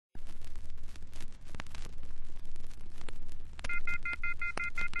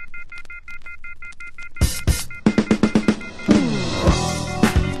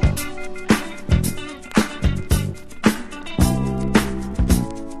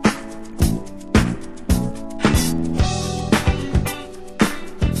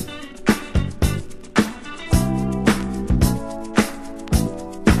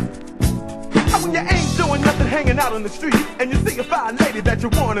out on the street and you see a fine lady that you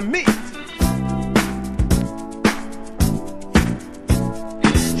want to meet.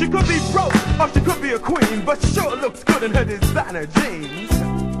 She could be broke or she could be a queen, but she sure looks good in her designer jeans.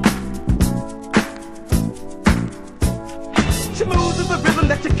 She moves with a rhythm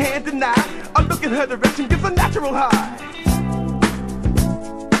that you can't deny. A look in her direction gives a natural high.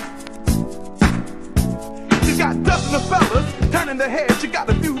 She's got dozens of fellas turning their head. She got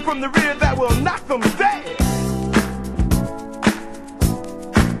a view from the rear that will knock them dead.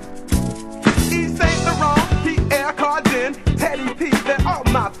 East Saint Laurent, Pierre Cardin, Teddy P, they're all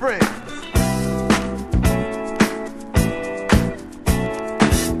my friends.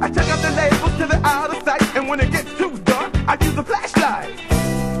 I check out the labels to the out of sight, and when it gets too dark, I use a flashlight.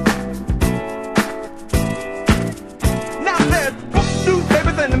 Now there's books,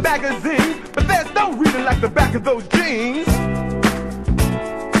 newspapers, and magazines, but there's no reading like the back of those jeans.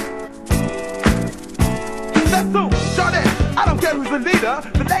 That's so, Charlotte, I don't care who's the leader.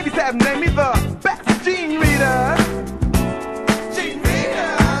 The ladies have named me the best jean reader. Jean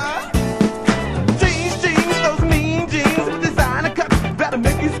reader. Jeans, those mean jeans with designer cuts that'll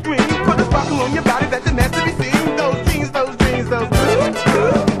make you scream. Put a sparkle on your body that demands to be seen. Those jeans, those jeans, those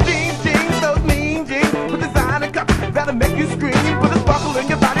jeans, those mean jeans with designer cuts that'll make you scream. Put a sparkle in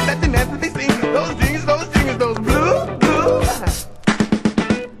your body that demands to be seen. Those jeans, those blue.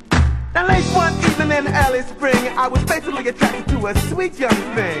 Now late one evening in early spring, I was fatally attracted to a sweet young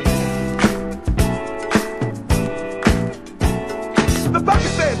thing. The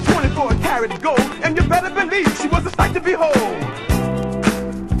bucket said 24 karat gold, and you better believe she was a sight to behold.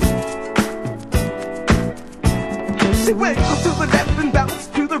 She wiggled to the left and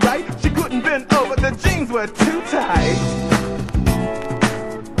bounced to the right. She couldn't bend over, the jeans were too tight.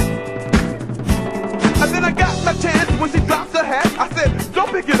 And then I got my chance when she dropped her hat. I said,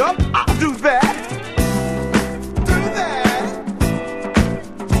 don't pick it up, I'll do that. Do that.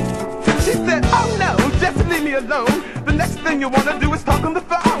 She said, oh no, just leave me alone. The next thing you want to do is talk on the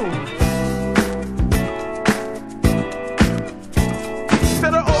phone.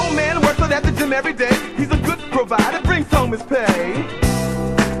 Said her old man works out at the gym every day. He's a good provider, brings home his pay.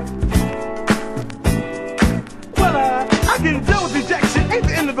 Well, I can deal with rejection, ain't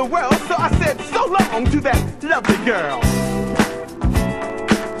the end of the world. So I said so long to that lovely girl.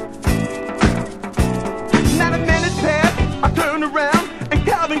 Not a minute passed, I turned around, and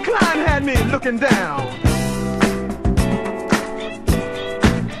Calvin Klein had me looking down.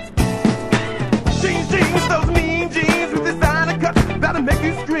 Jeans, those mean jeans with designer cuts that'll make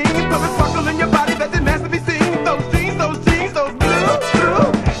you scream. Put a sparkle in your body that demands to be seen. Those jeans, those blue.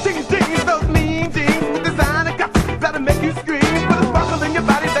 Jeans, those mean jeans with designer cuts that'll make you scream. Put a sparkle in your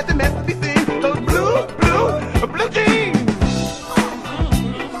body that demands to be seen. Those blue jeans.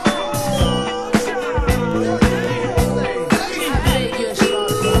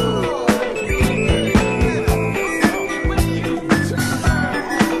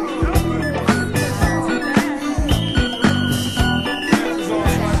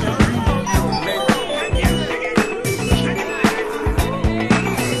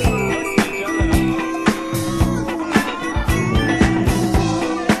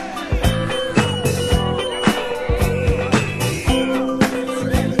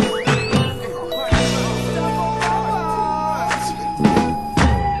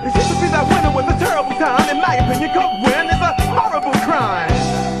 In my opinion, coke win is a horrible crime.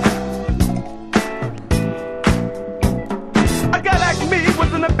 A guy like me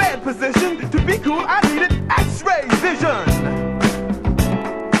was in a bad position. To be cool, I needed X-ray vision.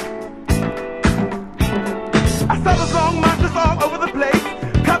 I saw those long monsters all over the place,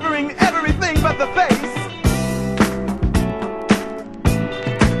 covering everything but the face.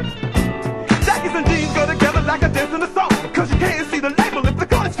 Jackets and jeans go together like a dance in a song, 'cause you can't see the label if the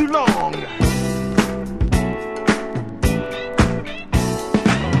card's too long.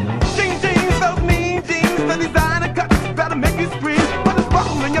 The designer cuts that'll make you scream. Put a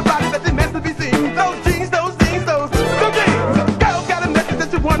sparkle in your body that demands to be seen. Those jeans. Girl got a message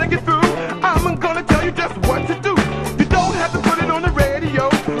that you wanna get through. I'm gonna tell you just what to do. You don't have to put it on the radio.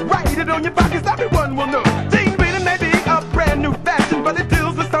 Write it on your pockets, everyone will know. Jeans reading may be a brand new fashion, but it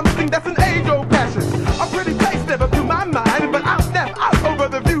deals with something that's an age-old passion. A pretty face never blew my mind, but I'll step out over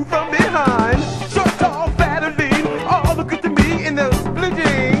the view from behind. Short, tall, fat, or lean, all look good to me in those blue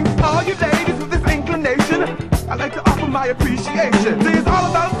jeans. All you ladies with this inclination, I'd like to offer my appreciation. See, it's all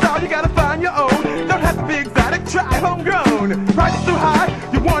about style, you gotta find your own. Don't have to be exotic, try homegrown. Price is too high,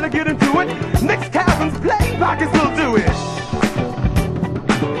 you wanna get into it. Next Calvin's plain pockets will do it.